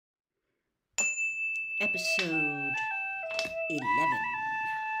Episode 11.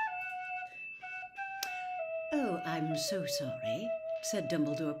 "Oh, I'm so sorry," said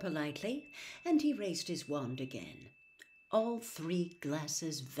Dumbledore politely, and he raised his wand again. All three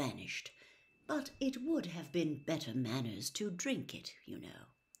glasses vanished, but it would have been better manners to drink it, you know.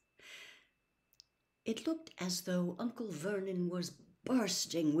 It looked as though Uncle Vernon was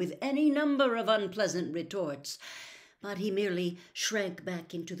bursting with any number of unpleasant retorts, but he merely shrank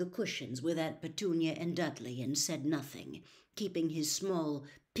back into the cushions with Aunt Petunia and Dudley and said nothing, keeping his small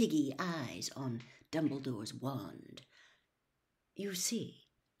piggy eyes on Dumbledore's wand. "You see,"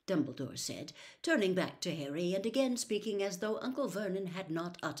 Dumbledore said, turning back to Harry and again speaking as though Uncle Vernon had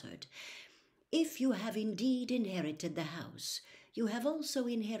not uttered, "if you have indeed inherited the house, you have also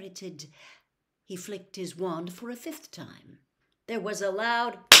inherited—" He flicked his wand for a fifth time. There was a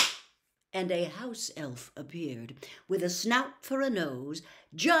loud and a house elf appeared, with a snout for a nose,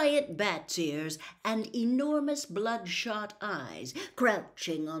 giant bat's ears, and enormous bloodshot eyes,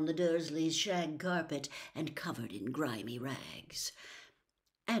 crouching on the Dursleys' shag carpet and covered in grimy rags.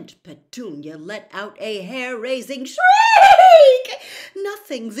 Aunt Petunia let out a hair-raising shriek.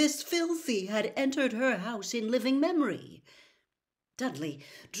 Nothing this filthy had entered her house in living memory. Dudley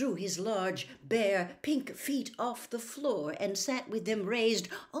drew his large, bare, pink feet off the floor and sat with them raised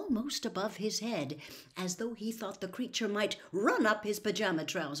almost above his head, as though he thought the creature might run up his pajama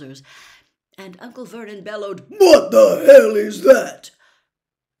trousers. And Uncle Vernon bellowed, "What the hell is that?"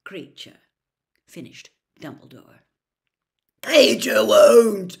 "Creature," finished Dumbledore. "Creature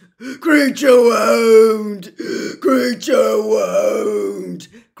won't! Creature won't! Creature won't!"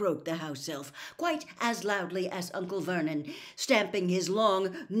 croaked the house elf, quite as loudly as Uncle Vernon, stamping his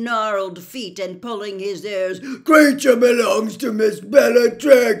long, gnarled feet and pulling his ears. "Creature belongs to Miss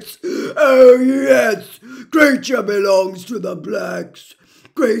Bellatrix! Oh, yes! Creature belongs to the Blacks!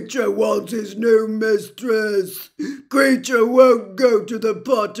 Creature wants his new mistress! Creature won't go to the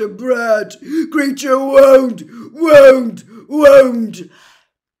Potter brat! Creature won't! Won't!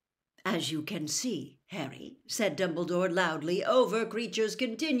 "As you can see, Harry," said Dumbledore loudly over Creature's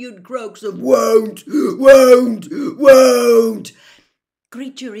continued croaks of won't!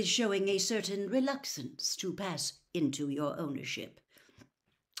 Creature is showing a certain reluctance to pass into your ownership.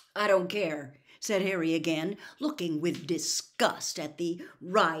 "I don't care," said Harry again, looking with disgust at the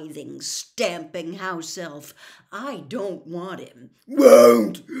writhing, stamping house elf. "I don't want him."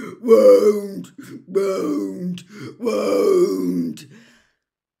 Won't!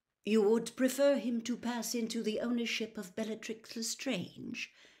 "You would prefer him to pass into the ownership of Bellatrix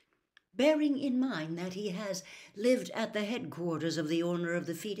Lestrange, bearing in mind that he has lived at the headquarters of the Order of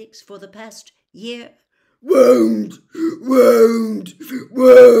the Phoenix for the past year?" Won't!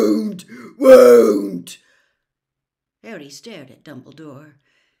 Harry stared at Dumbledore.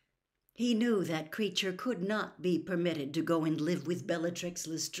 He knew that Creature could not be permitted to go and live with Bellatrix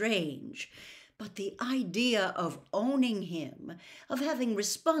Lestrange, but the idea of owning him, of having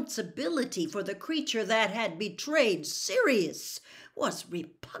responsibility for the creature that had betrayed Sirius, was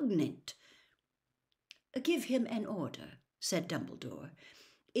repugnant. "Give him an order," said Dumbledore.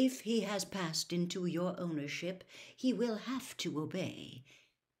 "If he has passed into your ownership, he will have to obey.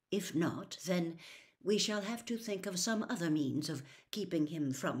 If not, then we shall have to think of some other means of keeping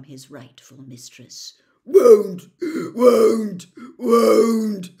him from his rightful mistress." Won't!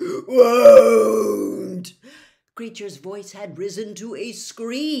 Creature's voice had risen to a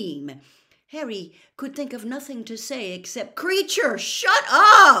scream. Harry could think of nothing to say except, "Creature, shut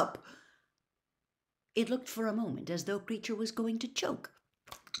up!" It looked for a moment as though Creature was going to choke.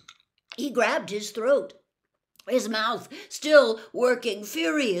 He grabbed his throat, his mouth still working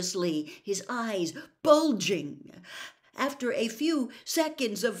furiously, his eyes bulging. After a few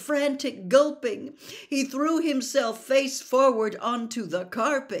seconds of frantic gulping, he threw himself face forward onto the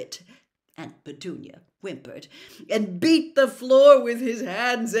carpet. Aunt Petunia whimpered and beat the floor with his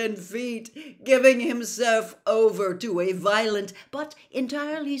hands and feet, giving himself over to a violent but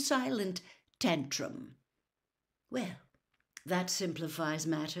entirely silent tantrum. "Well, that simplifies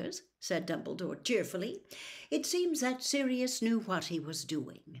matters," said Dumbledore cheerfully. "It seems that Sirius knew what he was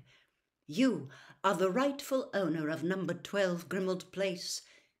doing. You are the rightful owner of number 12 Grimmauld Place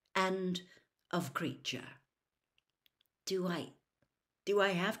and of Creature." Do I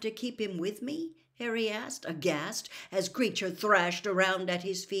have to keep him with me?" Harry asked, aghast, as Creature thrashed around at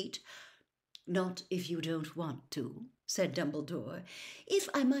his feet. "Not if you don't want to," said Dumbledore. "If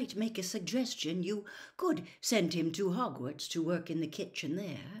I might make a suggestion, you could send him to Hogwarts to work in the kitchen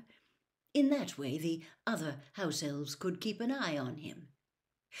there. In that way the other house elves could keep an eye on him."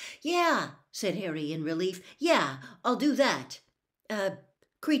 "Yeah," said Harry in relief. "Yeah, I'll do that.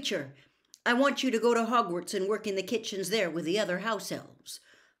 Creature, I want you to go to Hogwarts and work in the kitchens there with the other house elves.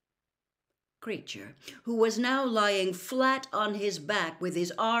 Creature, who was now lying flat on his back with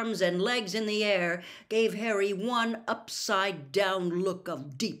his arms and legs in the air, gave Harry one upside-down look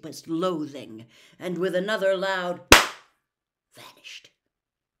of deepest loathing, and with another loud vanished.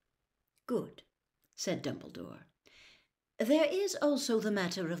 Good, said Dumbledore. There is also the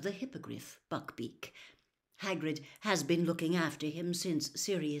matter of the hippogriff, Buckbeak. Hagrid has been looking after him since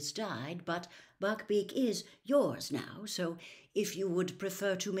Sirius died, but Buckbeak is yours now, so if you would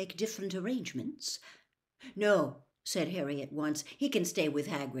prefer to make different arrangements— No, said Harry at once. He can stay with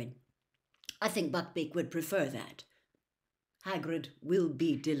Hagrid. I think Buckbeak would prefer that. Hagrid will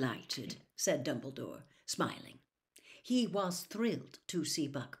be delighted, said Dumbledore, smiling. He was thrilled to see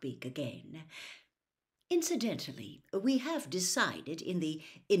Buckbeak again. Incidentally, we have decided, in the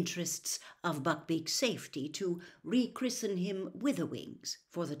interests of Buckbeak's safety, to rechristen him Witherwings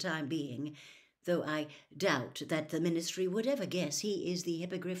for the time being, though I doubt that the Ministry would ever guess he is the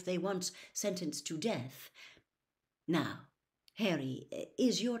hippogriff they once sentenced to death. Now, Harry,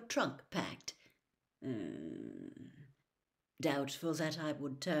 is your trunk packed? Doubtful that I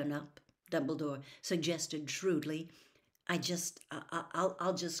would turn up, Dumbledore suggested shrewdly. I'll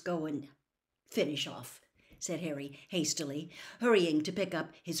just go and finish off, said Harry hastily, hurrying to pick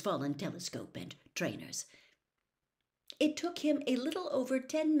up his fallen telescope and trainers. It took him a little over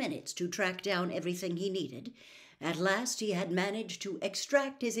 10 minutes to track down everything he needed. At last he had managed to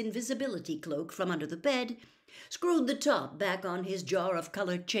extract his invisibility cloak from under the bed, screwed the top back on his jar of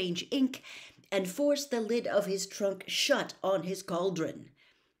color change ink, and forced the lid of his trunk shut on his cauldron.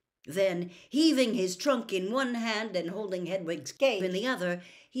 Then, heaving his trunk in one hand and holding Hedwig's cape in the other,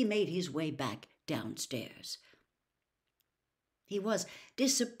 he made his way back downstairs. He was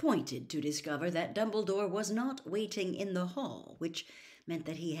disappointed to discover that Dumbledore was not waiting in the hall, which meant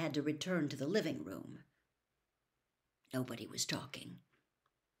that he had to return to the living room. Nobody was talking.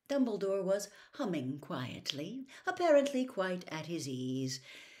 Dumbledore was humming quietly, apparently quite at his ease,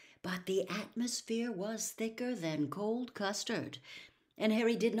 but the atmosphere was thicker than cold custard, and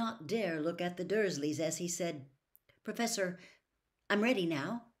Harry did not dare look at the Dursleys as he said, "Professor, I'm ready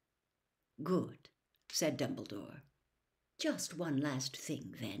now." "Good," said Dumbledore. "Just one last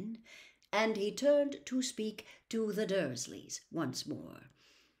thing, then," and he turned to speak to the Dursleys once more.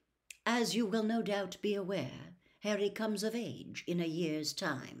 "As you will no doubt be aware, Harry comes of age in a year's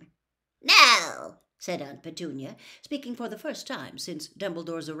time." "No," said Aunt Petunia, speaking for the first time since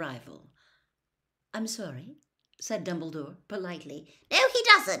Dumbledore's arrival. "I'm sorry," said Dumbledore politely. "No, he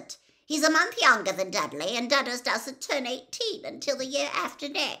doesn't. He's a month younger than Dudley, and Dudders doesn't turn 18 until the year after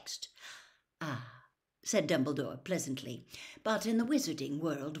next." "Ah," said Dumbledore pleasantly, "but in the wizarding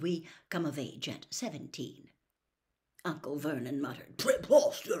world we come of age at 17. Uncle Vernon muttered,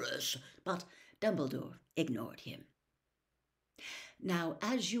 "Preposterous!" but Dumbledore ignored him. Now,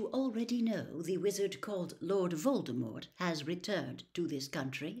 as you already know, the wizard called Lord Voldemort has returned to this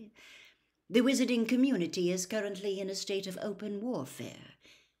country. The wizarding community is currently in a state of open warfare.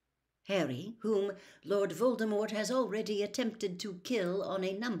 Harry, whom Lord Voldemort has already attempted to kill on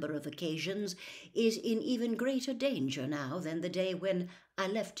a number of occasions, is in even greater danger now than the day when I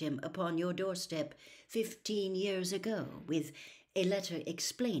left him upon your doorstep 15 years ago with a letter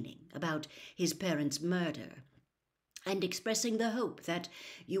explaining about his parents' murder and expressing the hope that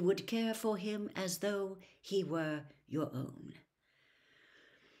you would care for him as though he were your own."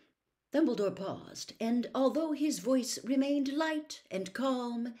 Dumbledore paused, and although his voice remained light and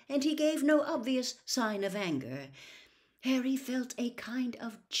calm, and he gave no obvious sign of anger, Harry felt a kind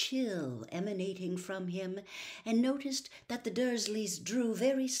of chill emanating from him, and noticed that the Dursleys drew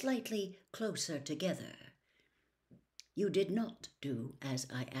very slightly closer together. "You did not do as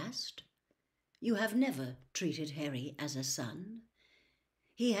I asked. You have never treated Harry as a son.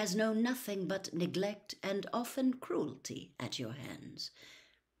 He has known nothing but neglect and often cruelty at your hands.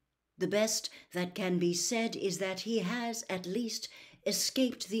 The best that can be said is that he has at least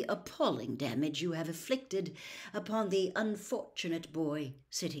escaped the appalling damage you have inflicted upon the unfortunate boy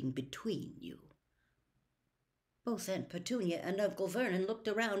sitting between you." Both Aunt Petunia and Uncle Vernon looked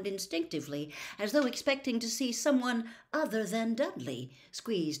around instinctively, as though expecting to see someone other than Dudley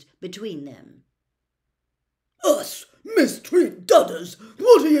squeezed between them. "Us mistreat Dudders!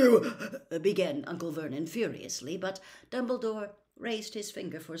 What are you—" began Uncle Vernon furiously, but Dumbledore raised his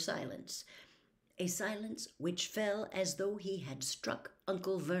finger for silence, a silence which fell as though he had struck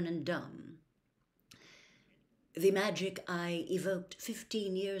Uncle Vernon dumb. "The magic I evoked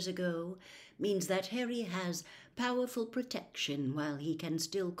 15 years ago means that Harry has powerful protection while he can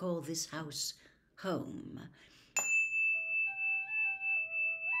still call this house home.